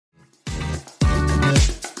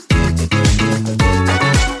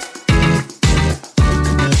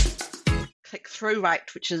click-through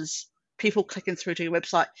rate, which is people clicking through to your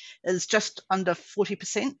website, is just under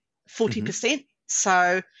 40%.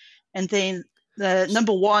 So, and then the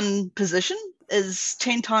number one position is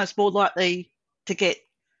 10 times more likely to get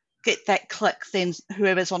that click than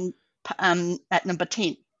whoever's on at number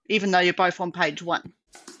 10, even though you're both on page 1.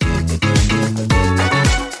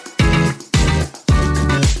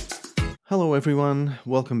 Hello everyone,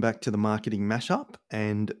 welcome back to the Marketing Mashup,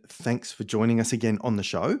 and thanks for joining us again on the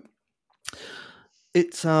show.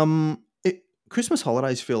 It's Christmas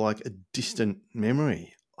holidays feel like a distant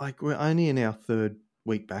memory. Like we're only in our third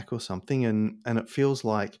week back or something, and it feels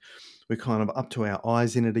like we're kind of up to our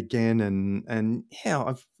eyes in it again. And yeah,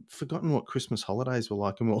 I've forgotten what Christmas holidays were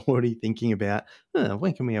like, and we're already thinking about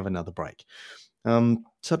when can we have another break. So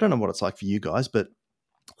I don't know what it's like for you guys, but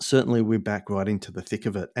certainly we're back right into the thick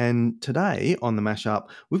of it. And today on the Mashup,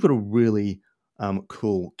 we've got a really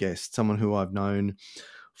cool guest, someone who I've known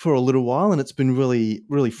for a little while, and it's been really,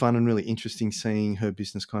 really fun and really interesting seeing her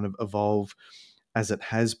business kind of evolve as it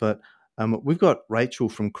has. But we've got Rachel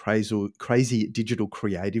from Crazy Digital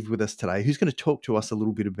Creative with us today, who's going to talk to us a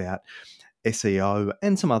little bit about SEO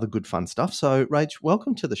and some other good fun stuff. So, Rach,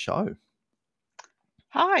 welcome to the show.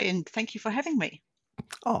 Hi, and thank you for having me.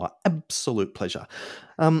 Oh, absolute pleasure.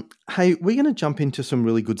 Hey, we're going to jump into some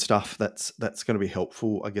really good stuff that's going to be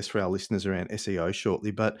helpful, I guess, for our listeners around SEO shortly.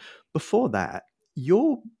 But before that,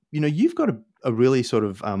 you've got a really sort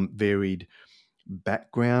of varied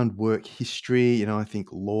background, work history, I think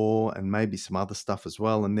law and maybe some other stuff as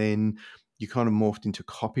well. And then you kind of morphed into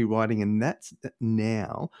copywriting, and that's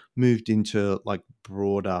now moved into like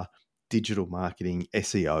broader digital marketing,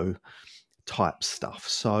 SEO type stuff.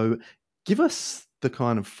 So give us the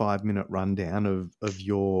kind of 5-minute rundown of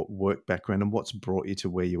your work background and what's brought you to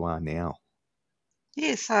where you are now.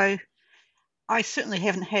 Yeah, so I certainly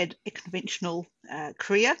haven't had a conventional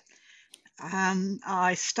career.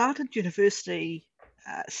 I started university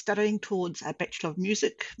studying towards a Bachelor of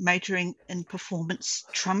Music, majoring in performance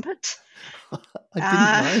trumpet.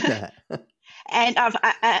 I didn't know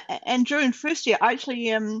that. And during first year, I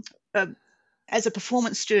actually, as a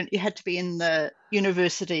performance student, you had to be in the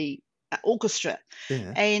university orchestra.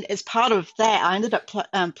 Yeah. And as part of that, I ended up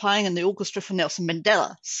playing in the orchestra for Nelson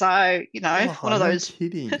Mandela. So, one of those.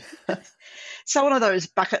 Kidding. So one of those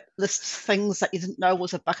bucket list things that you didn't know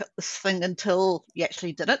was a bucket list thing until you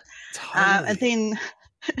actually did it. Totally. And then,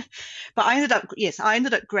 but I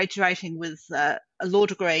ended up graduating with a law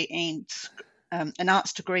degree and an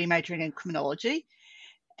arts degree majoring in criminology,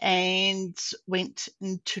 and went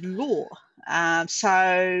into law.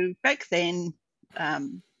 So back then,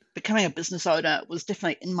 becoming a business owner was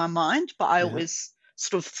definitely in my mind, but I always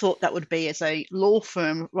sort of thought that would be as a law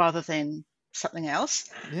firm rather than something else.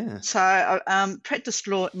 Yeah. So I practiced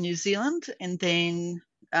law in New Zealand, and then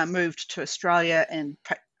moved to Australia and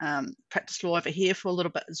practiced law over here for a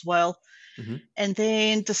little bit as well. Mm-hmm. And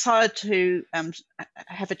then decided to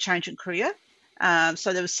have a change in career.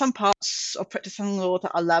 So there was some parts of practicing law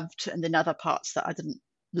that I loved, and then other parts that I didn't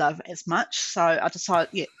love as much. So I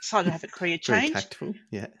decided to have a career change. Very tactful,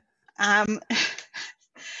 yeah. And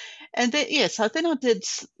then, so then I did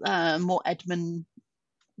more admin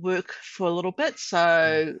work for a little bit.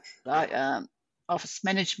 So like office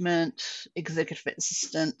management, executive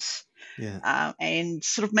assistant, and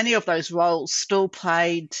sort of many of those roles still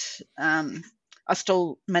played. I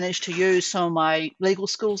still managed to use some of my legal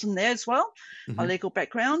skills in there as well, my legal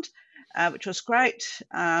background, which was great.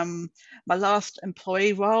 My last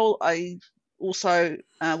employee role, I also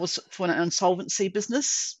was for an insolvency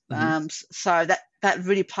business. So that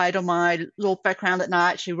really played on my law background, and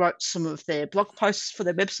I actually wrote some of their blog posts for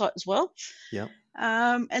their website as well. Yeah.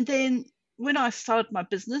 And then when I started my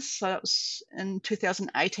business, so that was in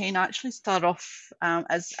 2018, I actually started off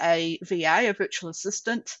as a VA, a virtual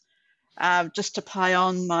assistant, just to play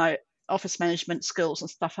on my office management skills and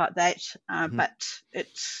stuff like that. But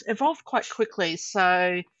it evolved quite quickly.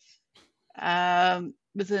 So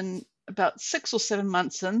within about 6 or 7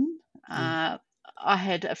 months in, I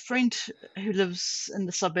had a friend who lives in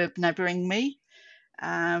the suburb neighbouring me,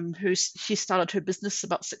 she started her business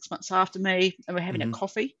about 6 months after me, and we're having a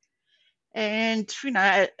coffee. And,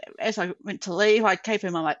 as I went to leave, I gave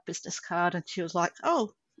her my business card, and she was like,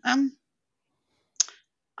 "Oh, I'm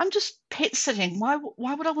just pet sitting. Why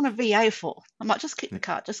would I want a VA for?" I'm like, "Just keep the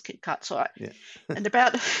card, it's all right." Yeah. And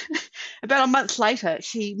about a month later,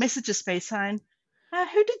 she messages me saying,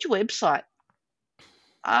 "Who did your website?"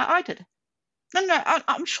 I did. No,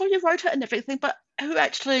 I'm sure you wrote it and everything, but who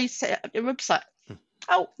actually set up your website?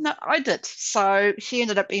 Oh, no, I did. So she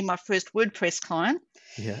ended up being my first WordPress client.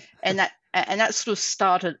 Yeah. And And that sort of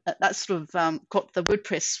started. That sort of got the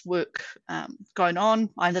WordPress work going on.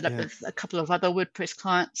 I ended up Yeah. with a couple of other WordPress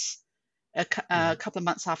clients Yeah. a couple of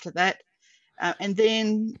months after that, and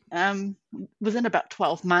then within about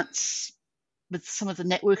 12 months, with some of the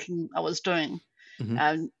networking I was doing, Hmm.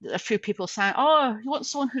 a few people saying, "Oh, you want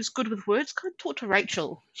someone who's good with words? Go and talk to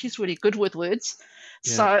Rachel. She's really good with words."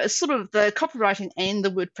 Yeah. So it's sort of the copywriting and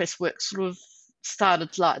the WordPress work sort of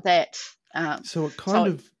started like that. Um, So it kind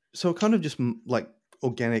so of so it kind of just like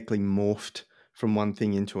organically morphed from one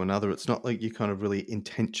thing into another. It's not like you kind of really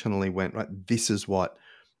intentionally went, right, this is what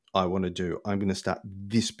I want to do. I'm going to start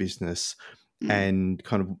this business mm, and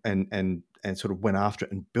kind of and sort of went after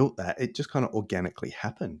it and built that. It just kind of organically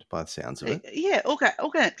happened by the sounds of it. yeah,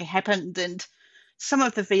 organically happened, and some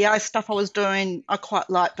of the VI stuff I was doing I quite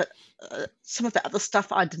liked, but some of the other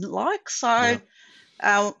stuff I didn't like. So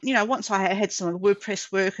Yeah. once I had some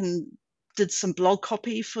WordPress work and did some blog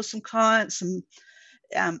copy for some clients and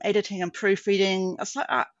editing and proofreading, I was like,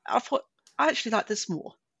 I thought I actually like this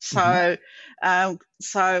more. Hmm.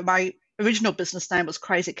 So my original business name was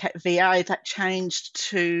Crazy Cat VA. That changed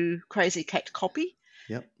to Crazy Cat Copy,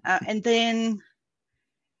 Yep. and then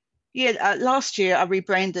last year I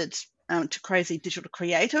rebranded to Crazy Digital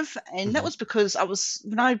Creative, and that Hmm. was because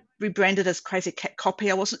when I rebranded as Crazy Cat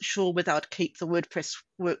Copy, I wasn't sure whether I'd keep the WordPress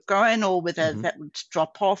work going or whether Hmm. that would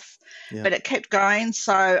drop off, but Yep. it kept going.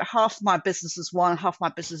 So half my business is one, half my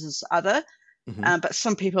business is other. Hmm. But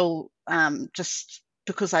some people just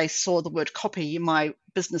because they saw the word copy in my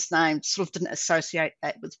business name sort of didn't associate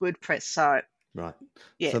that with WordPress. So Right.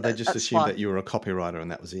 yeah, So they just that's assumed why. that you were a copywriter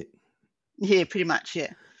and that was it. Yeah, pretty much.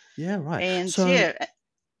 Yeah, Yeah, right. and So yeah,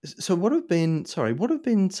 So what have been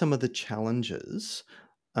some of the challenges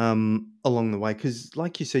along the way? Because,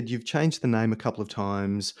 like you said, you've changed the name a couple of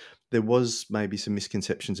times. There was maybe some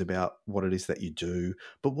misconceptions about what it is that you do.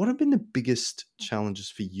 But what have been the biggest challenges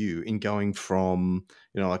for you in going from,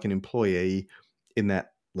 like an employee in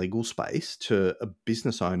that legal space to a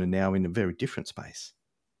business owner now in a very different space?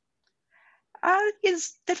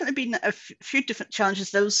 there's definitely been a few different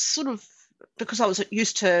challenges. There was sort of because I was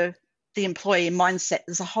used to the employee mindset.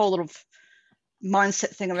 There's a whole lot of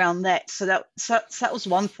mindset thing around that. So that was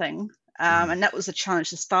one thing, Mm. and that was a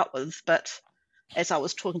challenge to start with. But as I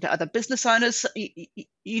was talking to other business owners,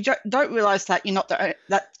 you don't realize that you're not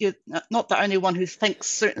the only one who thinks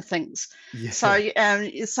certain things. So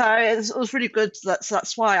Yeah, so it was really good. So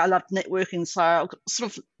that's why I loved networking. So I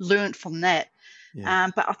sort of learned from that. yeah.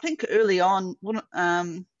 But I think early on,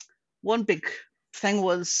 one big thing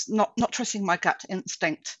was not trusting my gut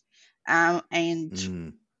instinct, and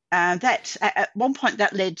Mm. that at one point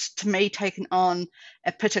that led to me taking on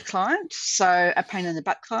a pitter client, so a pain in the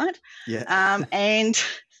butt client, Yeah. and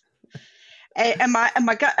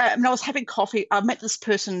my gut. When I was having coffee, I met this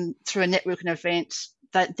person through a networking event.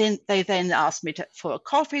 That then they then asked me for a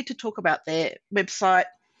coffee to talk about their website,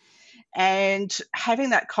 and having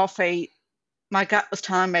that coffee, my gut was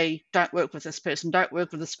telling me, "Don't work with this person. Don't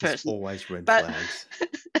work with this There's person." always red But flags.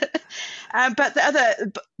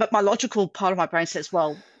 but my logical part of my brain says,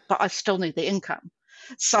 well, but I still need the income.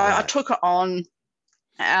 So I Right. took it on.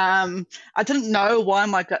 I didn't know why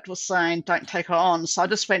my gut was saying don't take it on, so I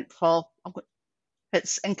just went, well,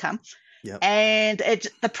 it's income. Yep. And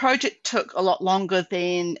the project took a lot longer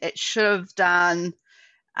than it should have done.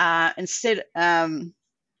 Instead, yeah,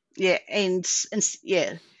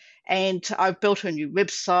 yeah, and I built her a new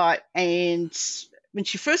website. And when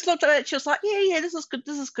she first looked at it, she was like, yeah, this is good,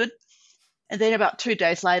 this is good. And then about 2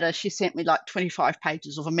 days later, she sent me like 25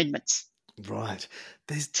 pages of amendments. Right.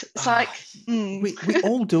 There's It's like, we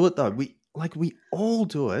all do it though. We all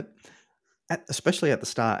do it especially at the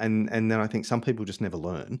start and then I think some people just never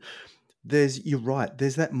learn. You're right.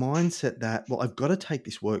 There's that mindset that, well, I've got to take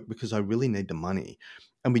this work because I really need the money.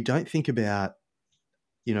 And we don't think about,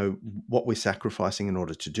 what we're sacrificing in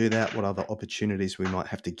order to do that, what other opportunities we might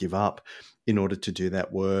have to give up in order to do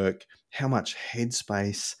that work, how much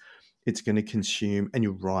headspace it's going to consume. And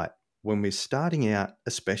you're right. When we're starting out,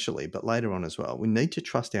 especially, but later on as well, we need to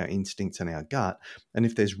trust our instincts and our gut. And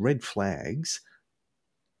if there's red flags,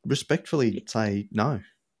 respectfully say no.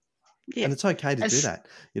 yeah, And it's okay to do it's, that.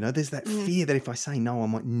 There's that mm, fear that if I say no, I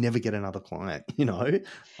might never get another client,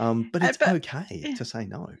 but it's but okay to say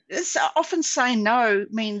no. it's often saying no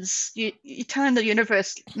means you're telling the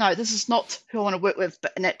universe, no, this is not who I want to work with,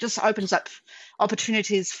 and it just opens up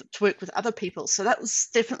opportunities to work with other people. So that was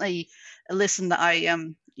definitely a lesson that I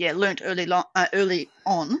learned early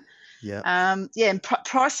on. Yeah. And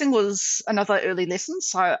pricing was another early lesson.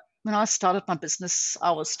 So when I started my business,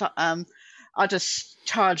 I just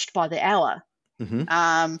charged by the hour. Hmm.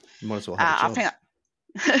 Um, You might as well have a I job. think,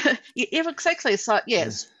 Yeah, exactly. So yeah, Yeah.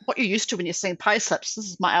 it's what you're used to when you're seeing pay slips. This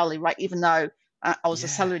is my hourly rate, even though I was a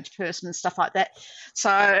Yeah. salaried person and stuff like that.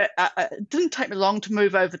 So it didn't take me long to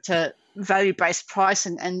move over to value-based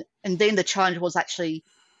pricing, and then the challenge was actually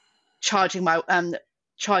charging my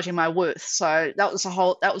charging my worth. So that was a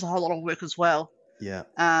whole lot of work as well. Yeah.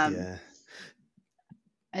 Um, Yeah.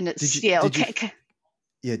 and Did it's you yeah, did you okay, okay.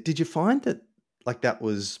 yeah, did you find that like that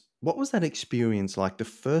was what was that experience like the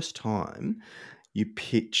first time you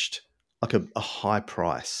pitched like a high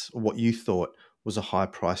price, or what you thought was a high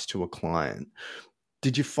price to a client?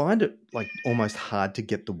 Did you find it like almost hard to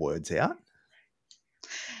get the words out?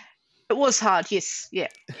 It was hard, yes, yeah.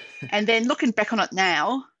 And then looking back on it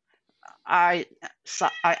now, I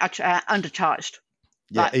I actually undercharged,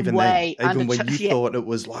 Yeah, like even then, way even when you undercharged. Yeah, thought it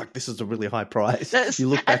was like this is a really high price, that's you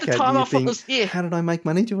look at the back at it and time you I thought it think, was yeah, how did I make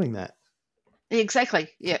money doing that? exactly,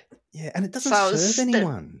 yeah. Yeah, and it doesn't So it serve was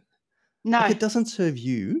anyone. Like no, it doesn't serve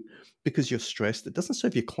you because you're stressed. It doesn't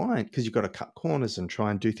serve your client because you've got to cut corners and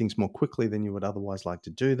try and do things more quickly than you would otherwise like to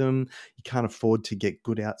do them. You can't afford to get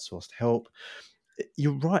good outsourced help.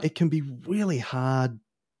 You're right. It can be really hard.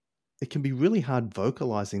 It can be really hard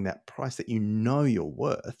vocalizing that price that you know you're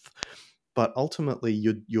worth, but ultimately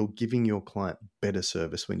you're giving your client better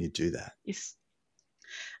service when you do that. yes.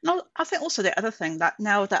 No, I think also the other thing that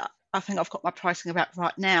now that I think I've got my pricing about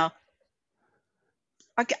right now,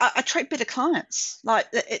 I treat better clients. Like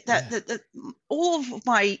Yeah. all of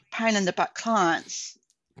my pain in the butt clients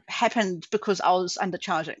happened because I was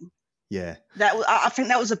undercharging. Yeah. I think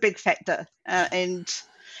that was a big factor, and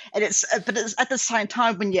it's but it's at the same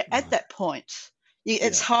time when you're at Right. that point,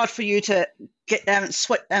 it's Yeah. hard for you to get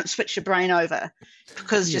switch your brain over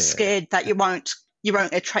because you're Yeah. scared that you won't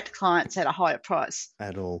attract clients at a higher price.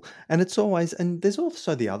 At all. And it's always, and there's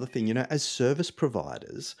also the other thing, as service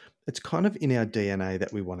providers, it's kind of in our DNA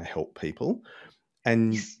that we want to help people.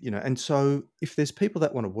 And, Yes, and so if there's people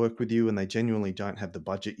that want to work with you and they genuinely don't have the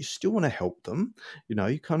budget, you still want to help them.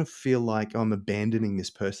 You kind of feel like I'm abandoning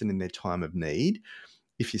this person in their time of need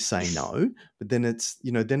if you say yes, no. But then it's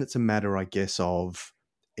a matter, I guess, of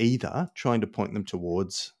either trying to point them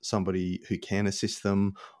towards somebody who can assist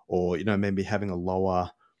them, or, maybe having a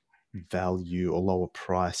lower value or lower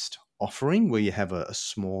priced offering where you have a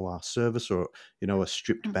smaller service, or a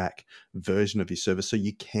stripped mm, back version of your service, so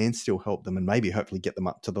you can still help them and maybe hopefully get them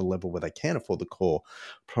up to the level where they can afford the core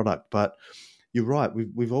product. But you're right,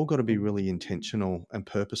 we've all got to be really intentional and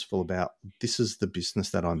purposeful about, this is the business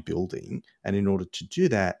that I'm building, and in order to do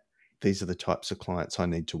that, these are the types of clients I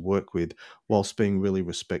need to work with, whilst being really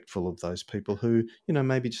respectful of those people who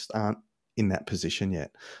maybe just aren't in that position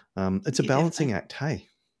yet. It's a yeah, balancing definitely. act, hey.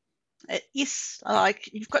 Yes, like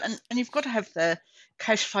you've got to have the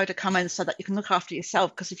cash flow to come in so that you can look after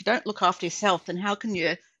yourself. Because if you don't look after yourself, then how can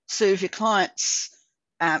you serve your clients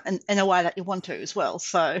in a way that you want to as well?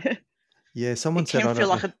 So Yeah, someone it said, can I feel don't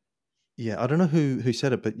know. like a Yeah, I don't know who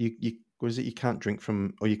said it, but you what is it? You can't drink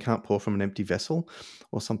from, or you can't pour from an empty vessel,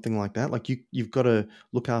 or something like that. Like you've got to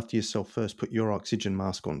look after yourself first. Put your oxygen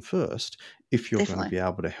mask on first if you're going to definitely. be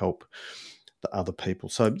able to help the other people.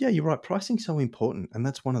 So yeah, you're right. Pricing's so important, and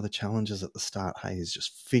that's one of the challenges at the start. Hey, is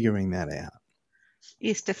just figuring that out.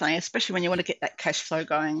 Yes, definitely, especially when you want to get that cash flow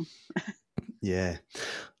going. Yeah.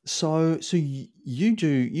 So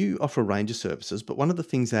you offer a range of services, but one of the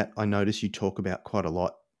things that I notice you talk about quite a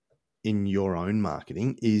lot in your own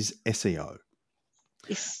marketing is SEO.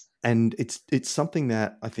 Yes, And it's something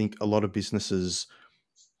that I think a lot of businesses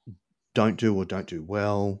don't do, or don't do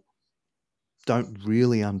well, don't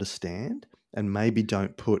really understand, and maybe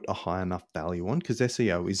don't put a high enough value on, because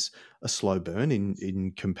SEO is a slow burn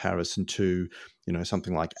in comparison to,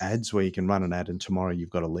 something like ads, where you can run an ad and tomorrow you've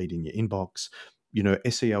got a lead in your inbox.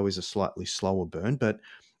 SEO is a slightly slower burn, but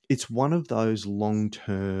it's one of those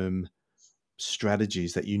long-term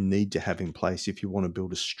strategies that you need to have in place if you want to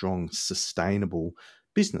build a strong, sustainable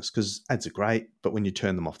business, because ads are great, but when you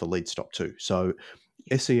turn them off, the leads stop too. So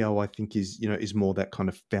yes. SEO, I think, is more that kind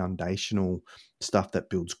of foundational stuff that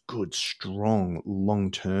builds good, strong,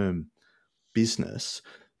 long-term business.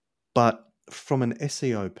 But from an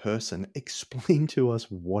SEO person, explain to us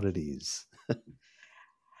what it is.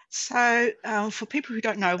 So for people who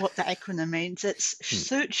don't know what the acronym means, it's Hmm.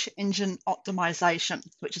 search engine optimization,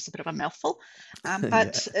 which is a bit of a mouthful, Yeah.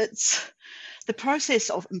 but it's the process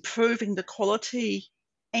of improving the quality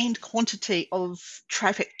and quantity of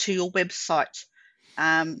traffic to your website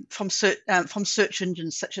from search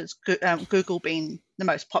engines such as Google being the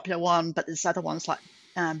most popular one, but there's other ones like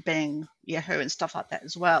Bing, Yahoo, and stuff like that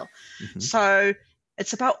as well. Hmm. So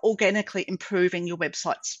it's about organically improving your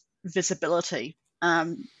website's visibility.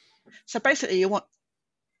 So basically,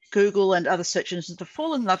 Google and other search engines to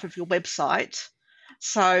fall in love with your website,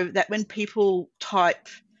 so that when people type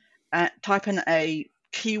in a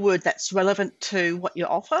keyword that's relevant to what you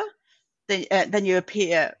offer, then you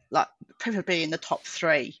appear like preferably in the top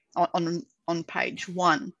 3 on page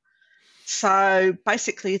 1. So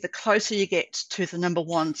basically, the closer you get to the number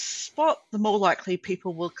 1 spot, the more likely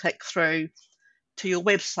people will click through to your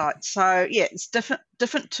website. So yeah, it's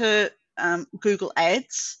different to Google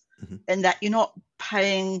Ads, in that you're not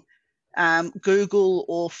paying Google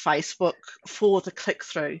or Facebook for the click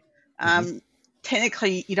through.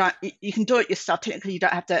 Technically, you can do it yourself. Technically, you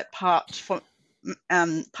don't have to part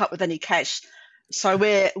with any cash. So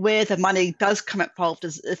where the money does come involved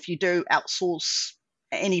is if you do outsource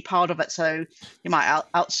any part of it. So you might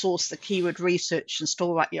outsource the keyword research and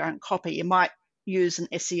still write your own copy. You might use an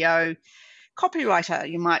SEO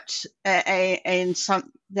copywriter. You might and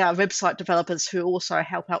there are website developers who also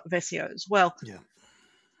help out with SEO as well.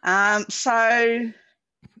 Some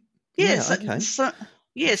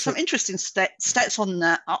interesting stats on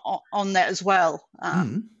that as well.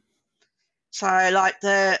 So like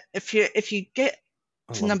if you get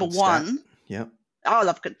to number 1, I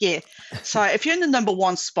love good. Yeah. So if you're in the number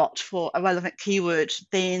 1 spot for a relevant keyword,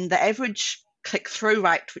 then the average click-through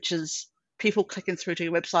rate, which is people clicking through to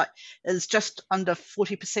your website, is just under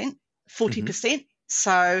 40%. 40%.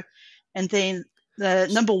 So, and then the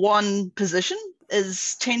number 1 position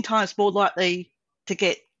is 10 times more likely to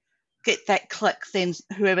get that click than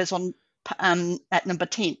whoever's on at number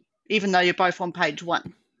 10, even though you're both on page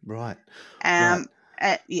 1. Right.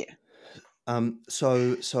 Yeah.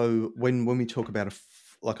 So when we talk about a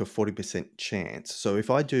 40% chance, so if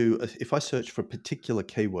I search for a particular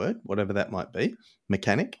keyword, whatever that might be,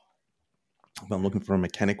 mechanic, if I'm looking for a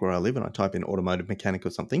mechanic where I live and I type in automotive mechanic or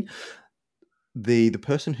something, the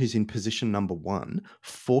person who's in position number 1,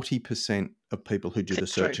 40% of people who do the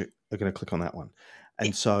search are going to click on that one.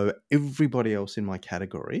 And so everybody else in my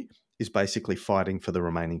category is basically fighting for the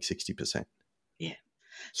remaining 60%. Yeah.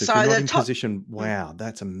 So if you're not in position, wow,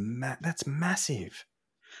 that's massive.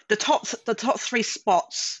 The top 3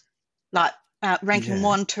 spots, like ranking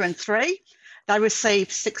 1, 2, and 3, they receive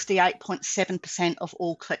 68.7% of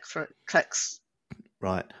all clicks.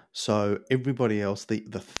 Right. So everybody else, the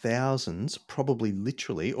thousands, probably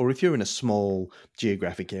literally, or if you're in a small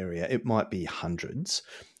geographic area, it might be hundreds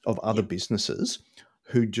of other businesses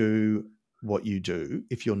who do what you do.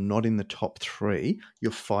 If you're not in the top 3,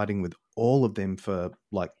 you're fighting with all of them for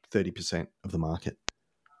like 30% of the market.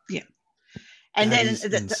 Yeah. And that is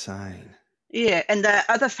insane. And the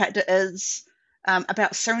other factor is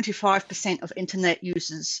about 75% of internet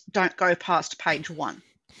users don't go past page 1.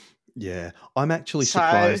 Yeah, I'm actually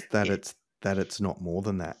surprised that it's not more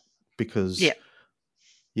than that, because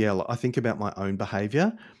I think about my own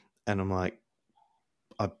behavior and I'm like,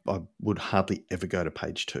 I would hardly ever go to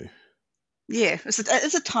page 2. Yeah, it's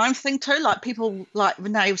a time thing too. Like people, like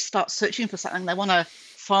when they start searching for something, they want to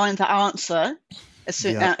find the answer as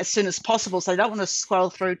soon as possible. So they don't want to scroll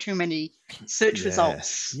through too many search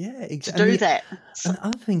results. Yeah, exactly. To do that. And the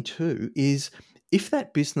other thing too is, if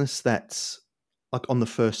that business that's like on the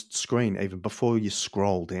first screen, even before you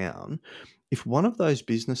scroll down, if one of those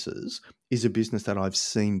businesses is a business that I've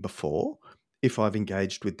seen before, if I've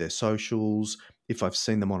engaged with their socials, if I've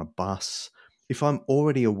seen them on a bus, if I'm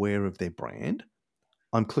already aware of their brand,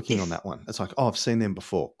 I'm clicking on that one. It's like, oh, I've seen them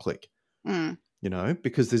before, click.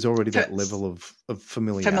 Because there's already that level of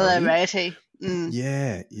familiarity.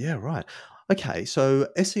 Yeah, right. Okay, so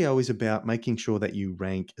SEO is about making sure that you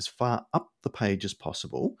rank as far up the page as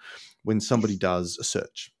possible when somebody does a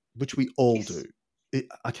search, which we all do.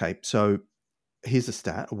 Okay, so here's a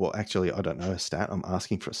stat. Well, actually, I don't know a stat. I'm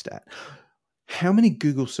asking for a stat. How many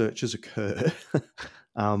Google searches occur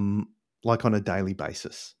like on a daily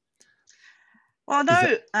basis? Well,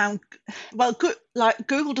 no.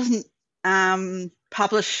 Google doesn't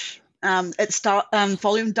publish its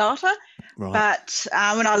volume data, right. But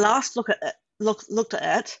when I last looked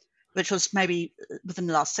at it, which was maybe within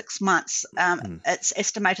the last 6 months, it's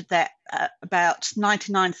estimated that about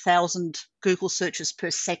 99,000 Google searches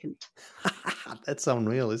per second. That's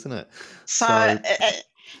unreal, isn't it? So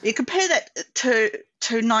you compare that to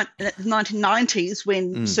the 1990s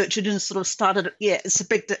when search engines sort of started. Yeah, it's a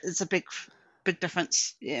big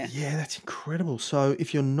difference. Yeah, that's incredible. So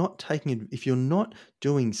if you're not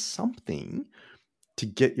doing something to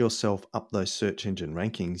get yourself up those search engine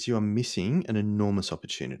rankings, you are missing an enormous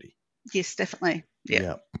opportunity. Yes, definitely.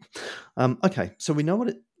 Yeah. Okay, so we know what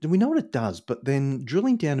it does, but then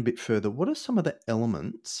drilling down a bit further, what are some of the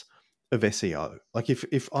elements of SEO? Like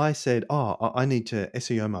if I said, I need to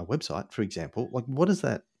SEO my website, for example, like what does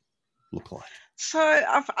that look like? So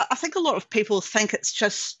I think a lot of people think it's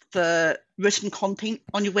just the written content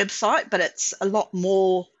on your website, but it's a lot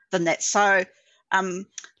more than that. So um,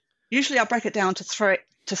 usually I break it down to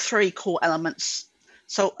three core elements.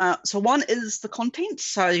 So one is the content,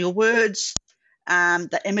 so your words,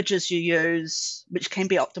 the images you use, which can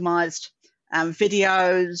be optimized,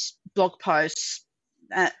 videos, blog posts,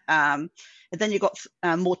 and then you've got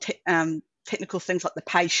more technical things like the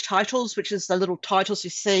page titles, which is the little titles you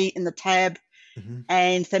see in the tab, Mm-hmm.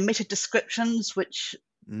 and the meta descriptions, which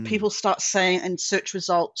people start seeing in search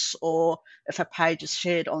results or if a page is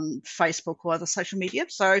shared on Facebook or other social media.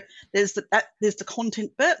 So there's the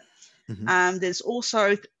content bit. Mm-hmm. There's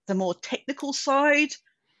also the more technical side,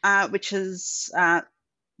 which is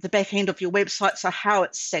the back end of your website, so how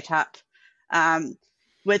it's set up,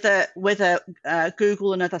 whether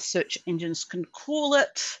Google and other search engines can crawl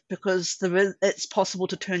it, because it's possible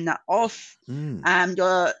to turn that off.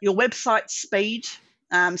 Your website speed.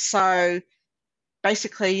 So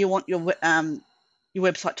basically, you want your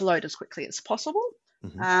website to load as quickly as possible.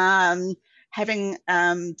 Mm-hmm. Having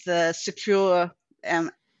the secure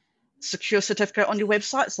certificate on your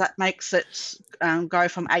website, so that makes it go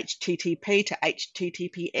from HTTP to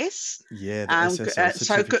HTTPS. Yeah, the SSL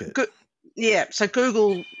certificate. So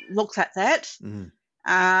Google looks at that.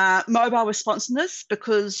 Mobile responsiveness,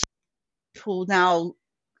 because people now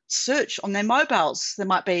search on their mobiles. They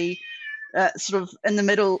might be sort of in the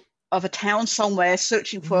middle of a town somewhere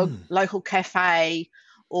searching for a local cafe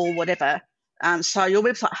or whatever. So your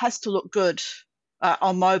website has to look good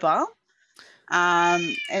on mobile.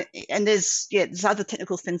 And there's other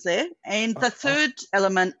technical things there. And the third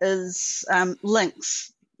element is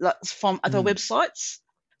links from other websites.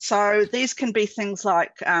 So these can be things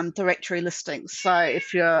like directory listings. So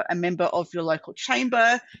if you're a member of your local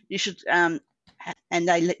chamber, you should, and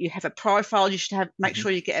they let you have a profile, you should make sure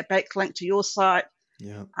you get a backlink to your site.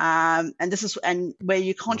 Yeah. And this is where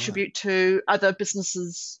you contribute to other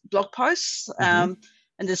businesses' blog posts. And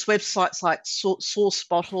there's websites like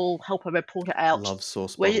SourceBottle, Help a Reporter Out. Love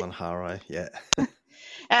SourceBottle and Haro, yeah.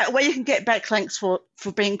 Where you can get backlinks for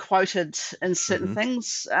being quoted in certain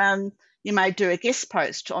things. You may do a guest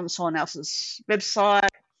post on someone else's website.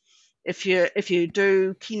 If you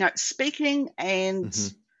do keynote speaking and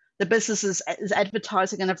the business is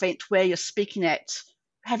advertising an event where you're speaking at,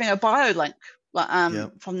 having a bio link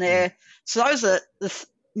from there. So those are the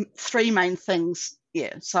three main things.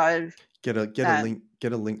 Yeah. So get a link.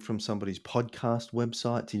 Get a link from somebody's podcast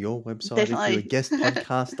website to your website. Definitely. If you're a guest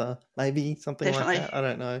podcaster, maybe something like that. I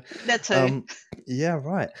don't know. That too. Yeah,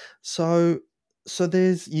 right. So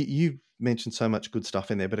there's you mentioned so much good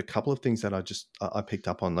stuff in there, but a couple of things that I picked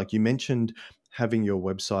up on. Like you mentioned having your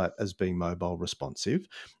website as being mobile responsive.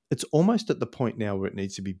 It's almost at the point now where it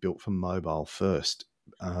needs to be built for mobile first,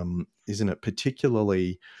 isn't it?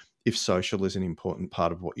 Particularly if social is an important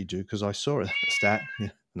part of what you do. Because I saw a stat,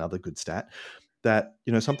 another good stat, that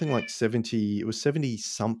something like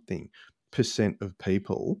 70-something% of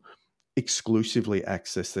people exclusively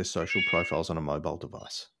access their social profiles on a mobile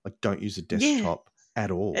device. Like don't use a desktop at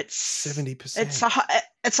all. It's 70%.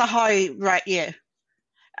 It's a high rate, yeah.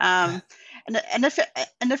 And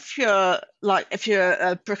if you're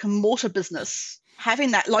a brick and mortar business, having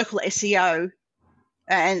that local SEO,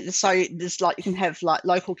 and so there's you can have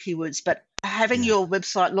local keywords, but having your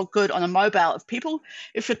website look good on a mobile.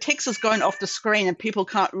 If your text is going off the screen and people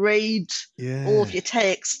can't read all of your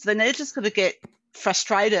text, then they're just going to get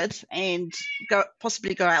frustrated and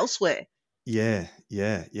possibly go elsewhere. Yeah,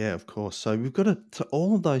 of course. So we've got to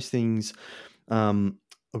all of those things are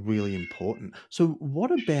really important. So what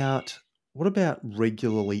about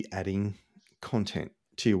regularly adding content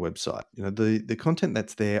to your website? The content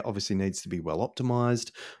that's there obviously needs to be well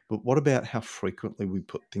optimized, but what about how frequently we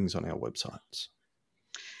put things on our websites?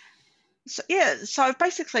 So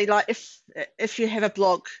basically, if you have a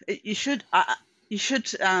blog, you should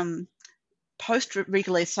post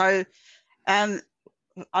regularly. So I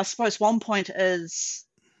suppose one point is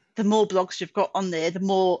the more blogs you've got on there, the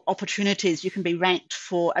more opportunities you can be ranked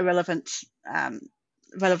for a relevant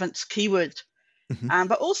keyword.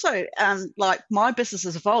 But also, my business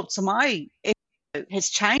has evolved, so my SEO has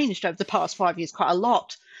changed over the past 5 years quite a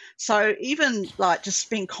lot. So even just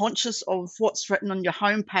being conscious of what's written on your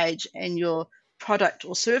homepage and your product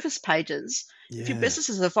or service pages, if your business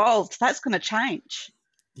has evolved, that's going to change.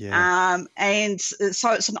 And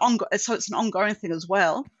so it's an ongoing thing as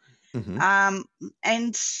well.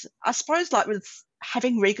 And I suppose with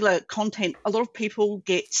having regular content, a lot of people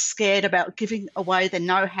get scared about giving away their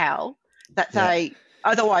know-how that they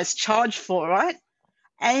otherwise charge for, right?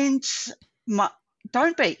 And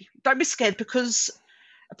don't be scared, because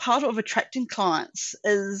a part of attracting clients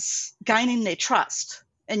is gaining their trust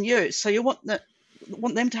in you. So you want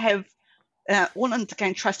them to have want them to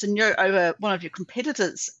gain trust in you over one of your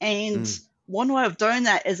competitors. And one way of doing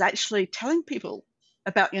that is actually telling people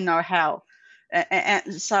about your know-how.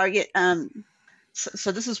 And so,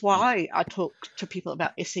 so this is why I talk to people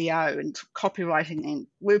about SEO and copywriting and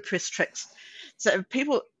WordPress tricks. So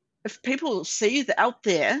if people see you out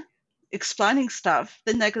there explaining stuff,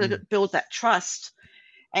 then they're going to build that trust.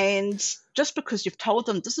 And just because you've told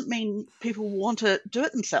them doesn't mean people want to do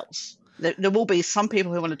it themselves. There will be some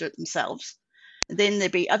people who want to do it themselves. Then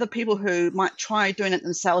there'll be other people who might try doing it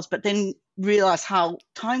themselves, but then realize how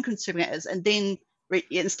time-consuming it is, and then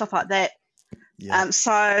and stuff like that. Yeah.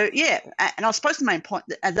 And I suppose the main point,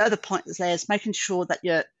 the other point is making sure that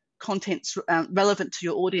your content's relevant to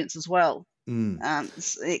your audience as well.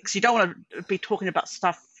 Because you don't want to be talking about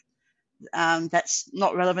stuff that's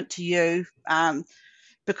not relevant to you,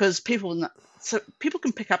 because people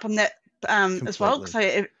can pick up on that as well.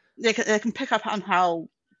 So they can pick up on how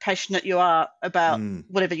passionate you are about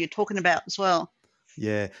whatever you're talking about as well.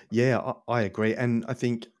 Yeah, I agree. And I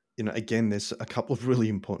think, again, there's a couple of really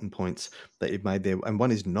important points that you've made there. And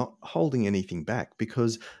one is not holding anything back,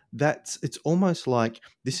 because it's almost like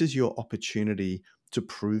this is your opportunity to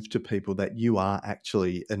prove to people that you are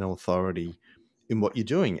actually an authority in what you're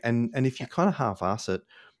doing. And if you kind of half-ass it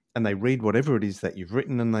and they read whatever it is that you've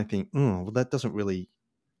written and they think, well, that doesn't really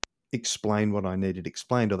explain what I needed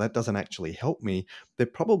explained, or that doesn't actually help me, they're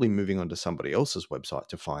probably moving on to somebody else's website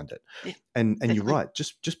to find it. Yeah, and you're right,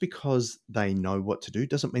 just because they know what to do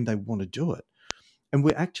doesn't mean they want to do it. And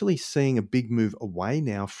we're actually seeing a big move away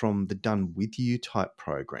now from the done with you type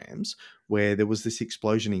programs, where there was this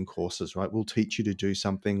explosion in courses, right? We'll teach you to do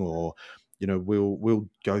something, or we'll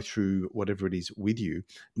go through whatever it is with you.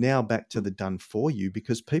 Now back to the done for you,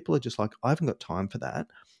 because people are just like, I haven't got time for that.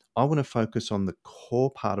 I want to focus on the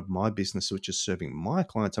core part of my business, which is serving my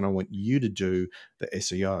clients, and I want you to do the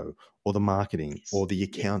SEO or the marketing or the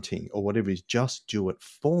accounting or whatever it is. Just do it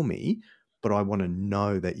for me, but I want to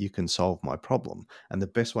know that you can solve my problem. And the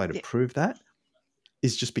best way to prove that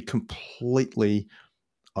is just be completely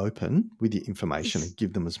open with your information and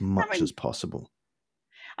give them as much as possible.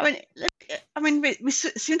 I mean, we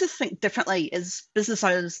seem to think differently as business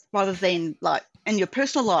owners rather than like in your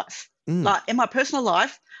personal life. Like in my personal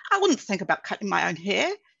life, I wouldn't think about cutting my own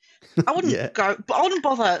hair. I wouldn't I wouldn't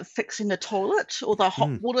bother fixing the toilet or the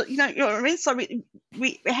hot water. You know what I mean? So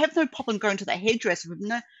we have no problem going to the hairdresser. We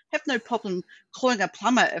have no problem calling a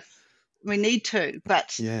plumber if we need to.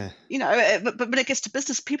 But but when it gets to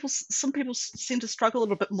business, some people seem to struggle a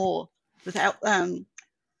little bit more without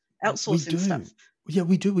outsourcing stuff. Yeah,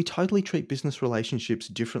 we do. We totally treat business relationships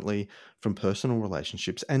differently from personal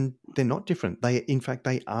relationships, and they're not different. In fact,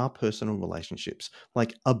 they are personal relationships.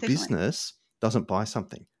 Like a business doesn't buy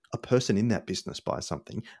something. A person in that business buys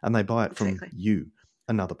something, and they buy it from you,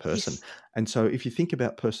 another person. Yes. And so if you think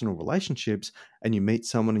about personal relationships and you meet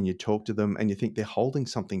someone and you talk to them and you think they're holding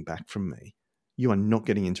something back from me, you are not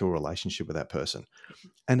getting into a relationship with that person.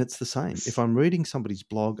 And it's the same. If I'm reading somebody's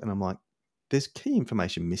blog and I'm like, there's key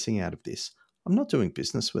information missing out of this, I'm not doing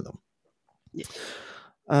business with them. Yeah.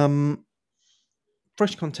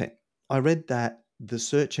 Fresh content. I read that the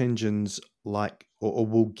search engines like or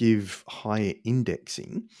will give higher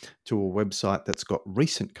indexing to a website that's got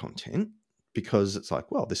recent content, because it's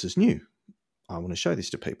like, well, this is new. I want to show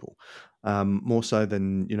this to people. More so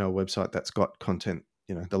than, a website that's got content,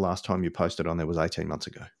 the last time you posted on there was 18 months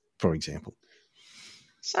ago, for example.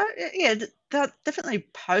 So there are definitely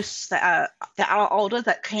posts that are older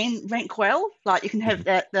that can rank well. Like you can have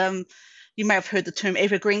that. You may have heard the term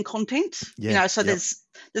evergreen content. Yeah, so there's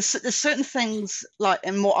certain things like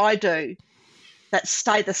in what I do that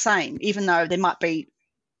stay the same, even though there might be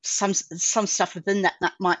some stuff within that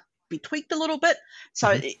might be tweaked a little bit.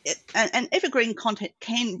 So and evergreen content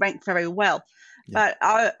can rank very well. Yeah.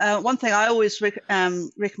 But one thing I always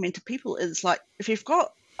recommend to people is, like, if you've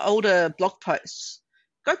got older blog posts,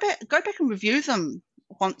 go back and review them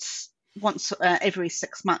once every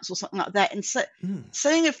 6 months or something like that, and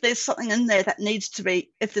seeing if there's something in there that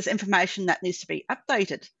if there's information that needs to be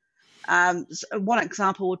updated. One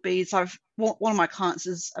example would be, one of my clients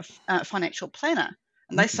is a financial planner,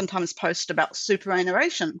 and they sometimes post about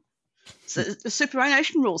superannuation. So the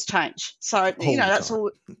superannuation rules change. So that's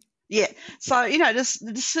all. Yeah. So there's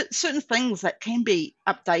certain things that can be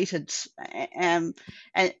updated,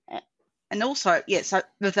 and also, so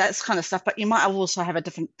with that kind of stuff, but you might also have a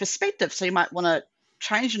different perspective. So you might want to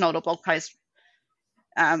change an older blog post.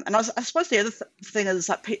 And I suppose the other thing is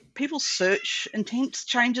that people's search intent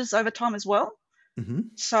changes over time as well. Mm-hmm.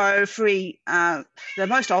 So the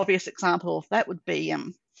most obvious example of that would be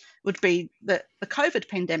the COVID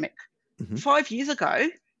pandemic. Mm-hmm. 5 years ago,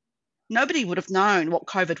 nobody would have known what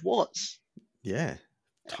COVID was. Yeah,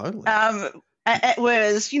 totally.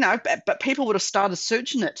 Whereas, but people would have started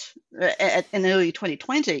searching it in early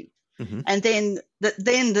 2020, Mm-hmm. and then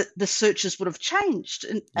the searches would have changed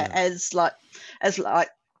Yeah. as when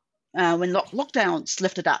lockdowns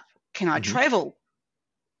lifted up. Can I Mm-hmm. travel?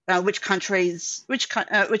 Which countries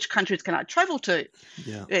can I travel to?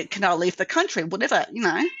 Yeah. Can I leave the country? Whatever.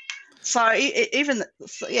 So even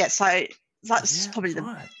so that's Yeah. probably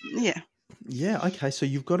Right. yeah. Yeah. Okay. So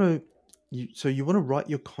you've got to. So you want to write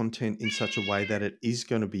your content in such a way that it is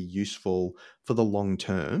going to be useful for the long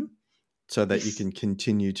term, so that you Yes. can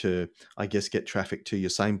continue to, I guess, get traffic to your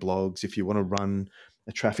same blogs. If you want to run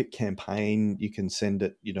a traffic campaign, you can send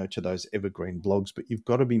it, to those evergreen blogs. But you've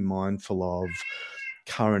got to be mindful of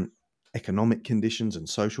current economic conditions and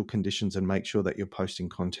social conditions, and make sure that you're posting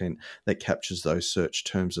content that captures those search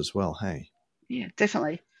terms as well. Hey. Yeah,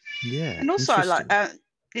 definitely. Yeah. And also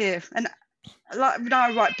Interesting. and like when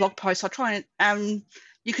I write blog posts, I try and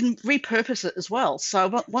you can repurpose it as well.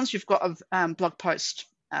 So once you've got a blog post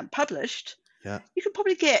published, Yeah. you can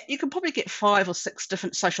probably get 5 or 6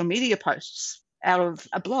 different social media posts out of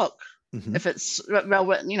a blog Mm-hmm. if it's well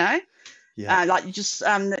written. Yeah. Like you just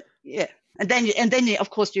yeah, and then of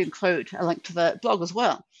course you include a link to the blog as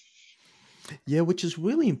well. Yeah, which is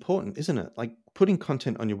really important, isn't it? Like, putting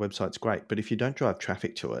content on your website's great, but if you don't drive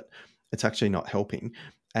traffic to it, it's actually not helping.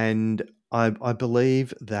 And I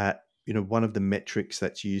believe that, one of the metrics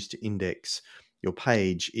that's used to index your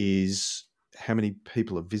page is how many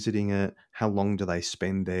people are visiting it, how long do they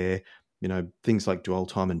spend there, things like dwell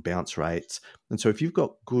time and bounce rates. And so if you've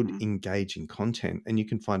got good Mm. engaging content and you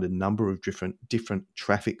can find a number of different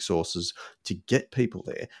traffic sources to get people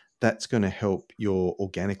there, that's going to help your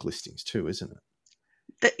organic listings too, isn't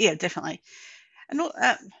it? Yeah, definitely. And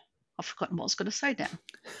I've forgotten what I was going to say now.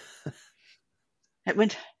 It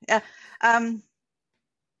went. Um,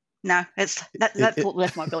 no, it's It, that thought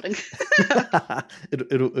left my building.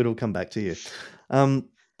 it'll come back to you.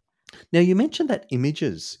 Now, you mentioned that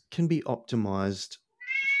images can be optimized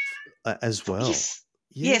as well. Yes.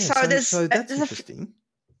 Yeah. Yeah, So so that's interesting.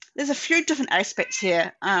 there's a few different aspects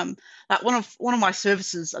here. Like one of my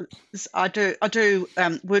services is I do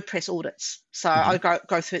WordPress audits. So Hmm. I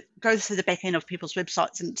go through the back end of people's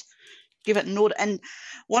websites and give it an audit. And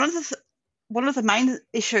one of the main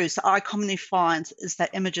issues that I commonly find is that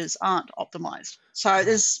images aren't optimized. So Right.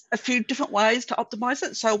 there's a few different ways to optimize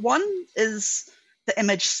it. So one is the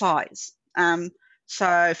image size.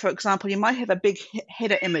 So for example, you might have a big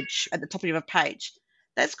header image at the top of your page.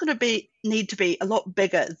 That's going to need to be a lot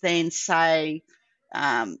bigger than, say,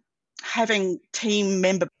 um, having team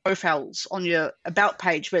member profiles on your about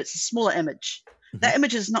page where it's a smaller image. Hmm. That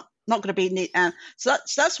image is not going to be neat. So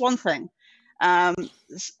that's one thing. And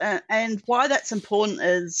why that's important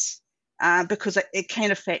is because it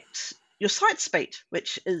can affect your site speed,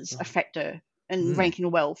 which is a Right. factor in Mm.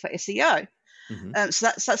 ranking well for SEO. Hmm. So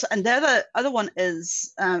that's and the other one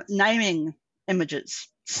is naming images.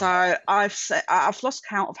 Right. So I've lost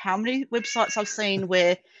count of how many websites I've seen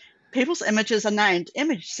where people's images are named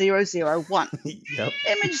image 001, Yep.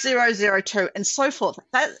 image 002, and so forth.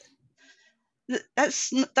 That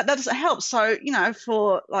doesn't help. So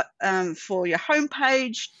for your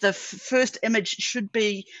homepage, the first image should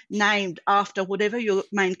be named after whatever your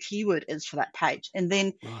main keyword is for that page, and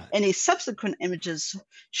then Right. any subsequent images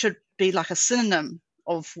should be like a synonym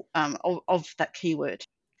of that keyword.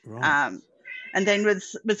 Right. Um, and then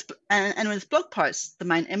with blog posts, the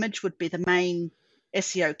main image would be the main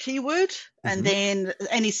SEO keyword, and Hmm. then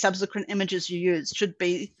any subsequent images you use should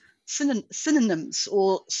be synonyms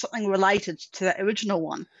or something related to the original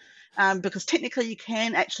one, because technically you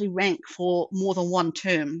can actually rank for more than one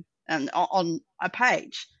term on a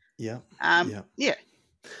page. Yeah. Yeah. Yeah,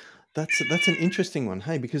 That's an interesting one.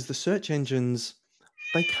 Hey, because the search engines,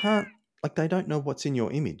 they can't, like, they don't know what's in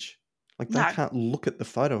your image. Like, they no, can't look at the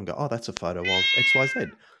photo and go, oh, that's a photo of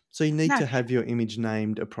XYZ. So you need no. to have your image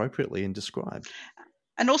named appropriately and described.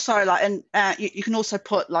 And also, you can also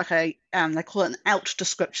put like they call it an out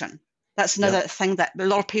description. That's another Yep. thing that a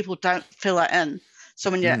lot of people don't fill it in.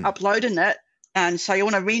 So when you're Mm. uploading it, and so you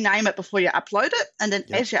want to rename it before you upload it, and then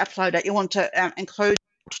Yep. as you upload it, you want to include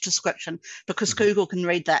description, because Hmm. Google can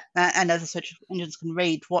read that, and other search engines can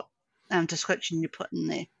read what description you put in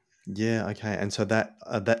there. Yeah. Okay. And so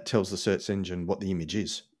that tells the search engine what the image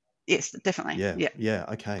is. Yes, definitely. Yeah. Yeah. Yeah.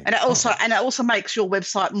 Okay. And All right. it also makes your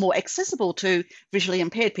website more accessible to visually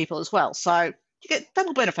impaired people as well. So you get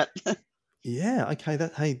double benefit. Yeah. Okay.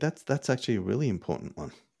 That's actually a really important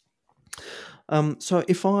one. So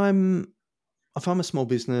if I'm a small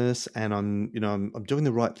business and I'm doing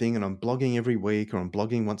the right thing and I'm blogging every week or I'm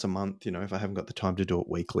blogging once a month, if I haven't got the time to do it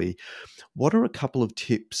weekly, what are a couple of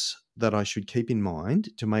tips that I should keep in mind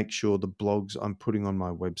to make sure the blogs I'm putting on my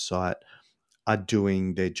website are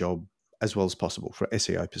doing their job as well as possible from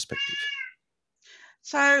SEO perspective?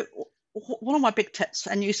 So one of my big tips,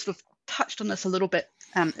 and you sort of touched on this a little bit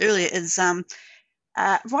earlier, is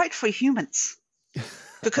write for humans. I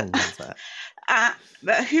Because love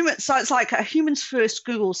that. so it's like a humans first,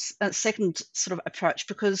 Google's second sort of approach.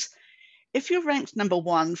 Because if you're ranked number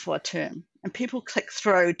one for a term and people click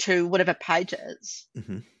through to whatever page it is,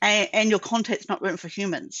 Mm-hmm. and your content's not written for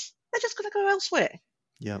humans, they're just going to go elsewhere.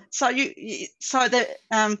 Yeah. So you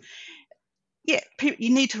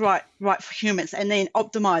need to write for humans and then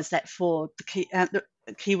optimize that for the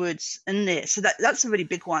keywords in there. So that's a really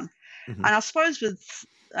big one. Mm-hmm. And I suppose with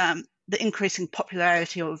the increasing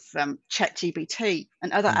popularity of ChatGPT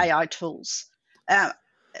and other AI tools,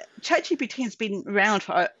 ChatGPT has been around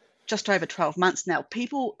for just over 12 months now.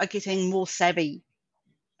 People are getting more savvy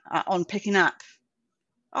on picking up.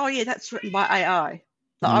 Oh yeah, that's written by AI.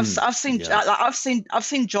 Like I've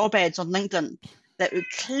seen job ads on LinkedIn that were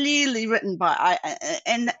clearly written by AI,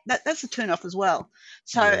 and that's a turn off as well.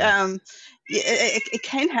 So Yeah. it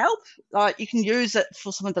can help. Like you can use it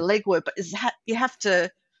for some of the legwork, but you have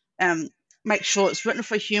to make sure it's written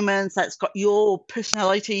for humans. That's got your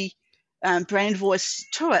personality, brand voice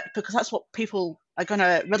to it, because that's what people are going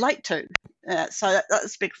to relate to. So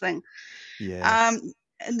that's a big thing. Yeah.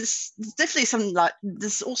 And there's definitely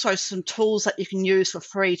there's also some tools that you can use for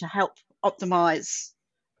free to help optimize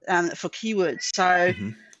for keywords. So Mm-hmm.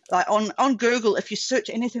 like on Google, if you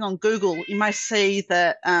search anything on Google, you may see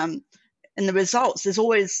that in the results, there's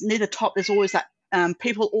always near the top, there's always that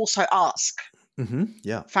people also ask Mm-hmm.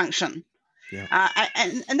 Yeah. function. Yeah.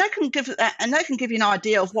 And that can give you an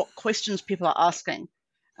idea of what questions people are asking.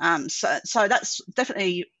 So that's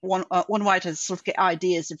definitely one way to sort of get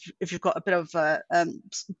ideas if you've got a bit of a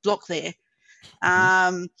block there.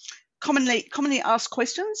 Mm-hmm. Commonly asked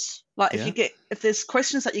questions, like Yeah. if there's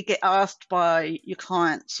questions that you get asked by your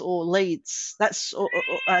clients or leads, that's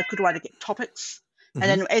a good way to get topics. And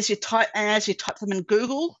Mm-hmm. then as you type them in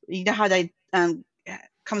Google, you know how they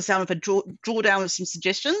comes down with a draw down with some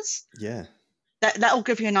suggestions. Yeah. That'll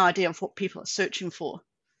give you an idea of what people are searching for.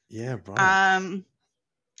 Yeah. Right.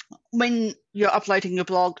 When you're uploading your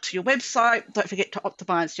blog to your website, don't forget to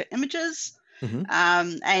optimize your images, Mm-hmm.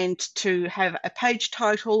 and to have a page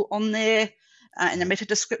title on there and a meta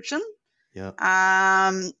description. Yeah.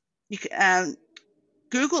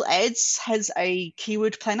 Google Ads has a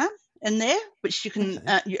keyword planner in there, which you can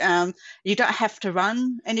Okay. you don't have to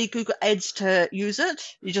run any Google Ads to use it.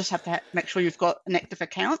 You just have to make sure you've got an active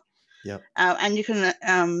account. Yep. And you can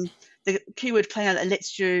the keyword planner that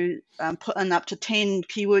lets you put in up to 10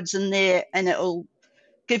 keywords in there, and it'll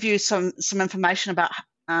give you some information about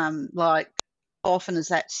like how often is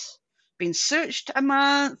that been searched a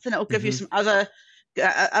month, and it'll give you Mm-hmm. some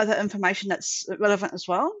other information that's relevant as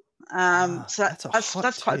well. So That's a hot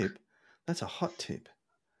that's quite. tip. That's a hot tip.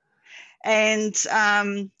 And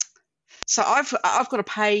so I've got a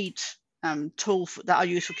paid tool that I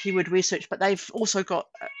use for keyword research, but they've also got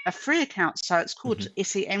a free account. So it's called Mm-hmm.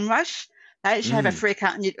 SEMrush. They actually have a free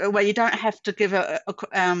account where you don't have to give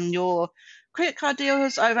your credit card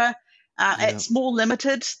deals over. Yeah. It's more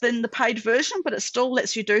limited than the paid version, but it still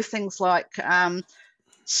lets you do things like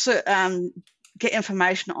get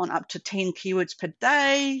information on up to 10 keywords per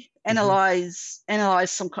day, analyze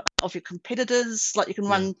some of your competitors. Like you can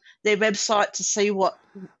run their website to see what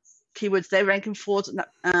keywords they're ranking for.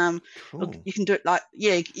 Cool. You can do it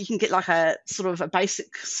you can get like a sort of a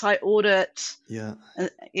basic site audit. Yeah.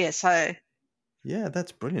 So Yeah,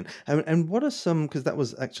 that's brilliant. And what are some? Because that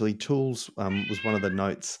was actually tools. Was one of the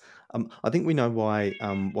notes. I think we know why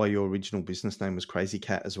your original business name was Crazy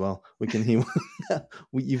Cat as well. We can hear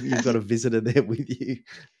you've got a visitor there with you.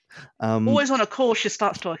 Always on a call, she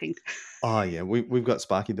starts talking. Oh yeah, we've got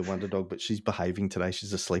Sparky the Wonder Dog, but she's behaving today.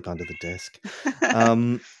 She's asleep under the desk.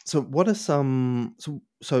 So what are some?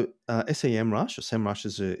 So SEMrush or SEMrush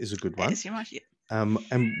is a good one. Yes, you might. Yeah.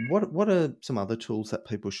 And what are some other tools that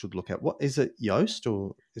people should look at? What is it, Yoast,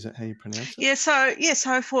 or is it how you pronounce it?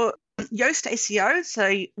 So for Yoast SEO, it's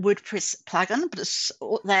a WordPress plugin,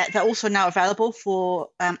 but they're also now available for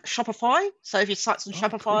Shopify. So if your site's on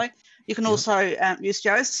Shopify, Cool. you can also use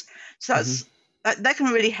Yoast. So that can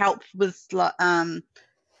really help with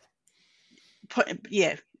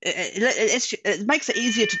it makes it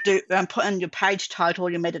easier to do put in your page title,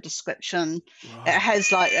 your meta description. Right. It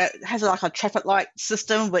has like a traffic light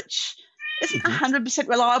system, which isn't 100%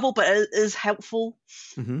 reliable, but it is helpful.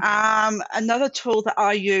 Another tool that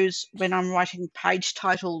I use when I'm writing page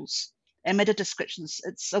titles and meta descriptions,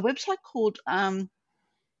 it's a website called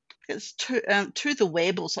it's to the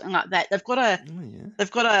web or something like that. They've got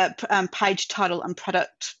a page title and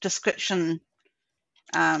product description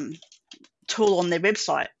tool on their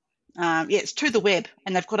website. It's to the web,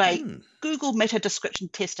 and they've got a Google Meta Description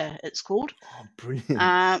Tester, it's called. Oh, brilliant.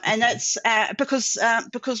 And it's because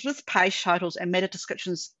with page titles and meta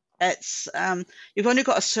descriptions, it's you've only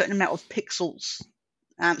got a certain amount of pixels.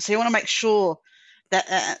 So you want to make sure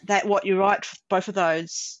that what you write for both of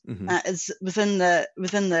those is within the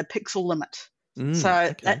pixel limit.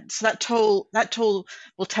 That tool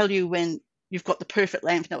will tell you when you've got the perfect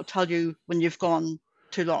length, and it will tell you when you've gone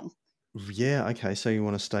too long. Yeah, okay. So you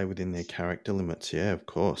want to stay within their character limits. Yeah, of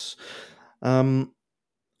course.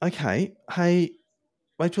 Okay. Hey,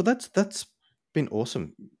 Rachel, that's been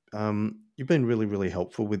awesome. You've been really, really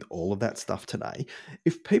helpful with all of that stuff today.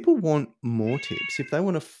 If people want more tips, if they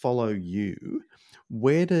want to follow you,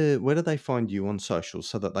 where do they find you on socials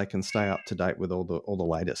so that they can stay up to date with all the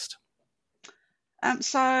latest?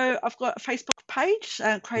 So I've got a Facebook page,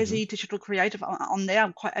 Crazy Digital Creative on there.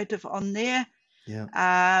 I'm quite active on there. Yeah.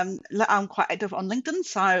 I'm quite active on LinkedIn,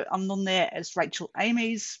 so I'm on there as Rachel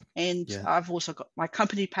Amy's, and I've also got my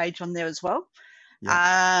company page on there as well.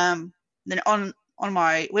 Yeah. Then on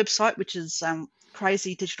my website, which is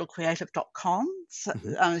crazydigitalcreative.com, so,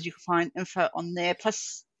 you can find info on there.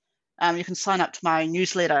 Plus, you can sign up to my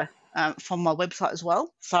newsletter from my website as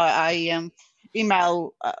well. So I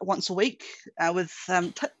email once a week with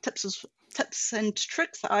tips and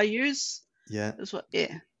tricks that I use. Yeah. As well.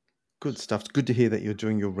 Yeah. Good stuff. It's good to hear that you're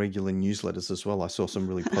doing your regular newsletters as well. I saw some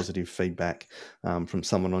really positive feedback from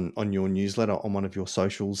someone on your newsletter on one of your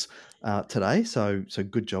socials today. So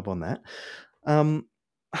good job on that.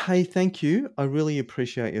 Hey, thank you. I really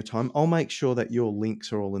appreciate your time. I'll make sure that your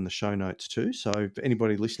links are all in the show notes too. So for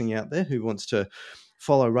anybody listening out there who wants to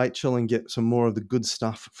follow Rachel and get some more of the good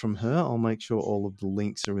stuff from her, I'll make sure all of the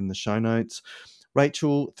links are in the show notes.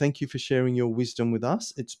 Rachel, thank you for sharing your wisdom with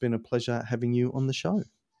us. It's been a pleasure having you on the show.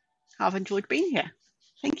 I've enjoyed being here.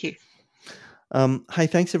 Thank you. Hey,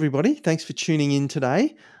 thanks everybody. Thanks for tuning in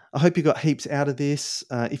today. I hope you got heaps out of this.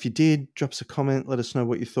 If you did, drop us a comment, let us know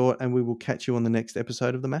what you thought, and we will catch you on the next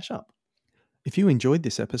episode of The Mashup. If you enjoyed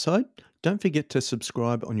this episode, don't forget to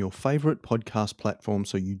subscribe on your favourite podcast platform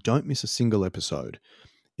so you don't miss a single episode.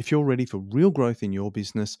 If you're ready for real growth in your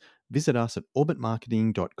business, visit us at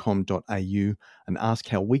orbitmarketing.com.au and ask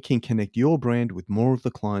how we can connect your brand with more of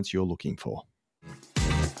the clients you're looking for.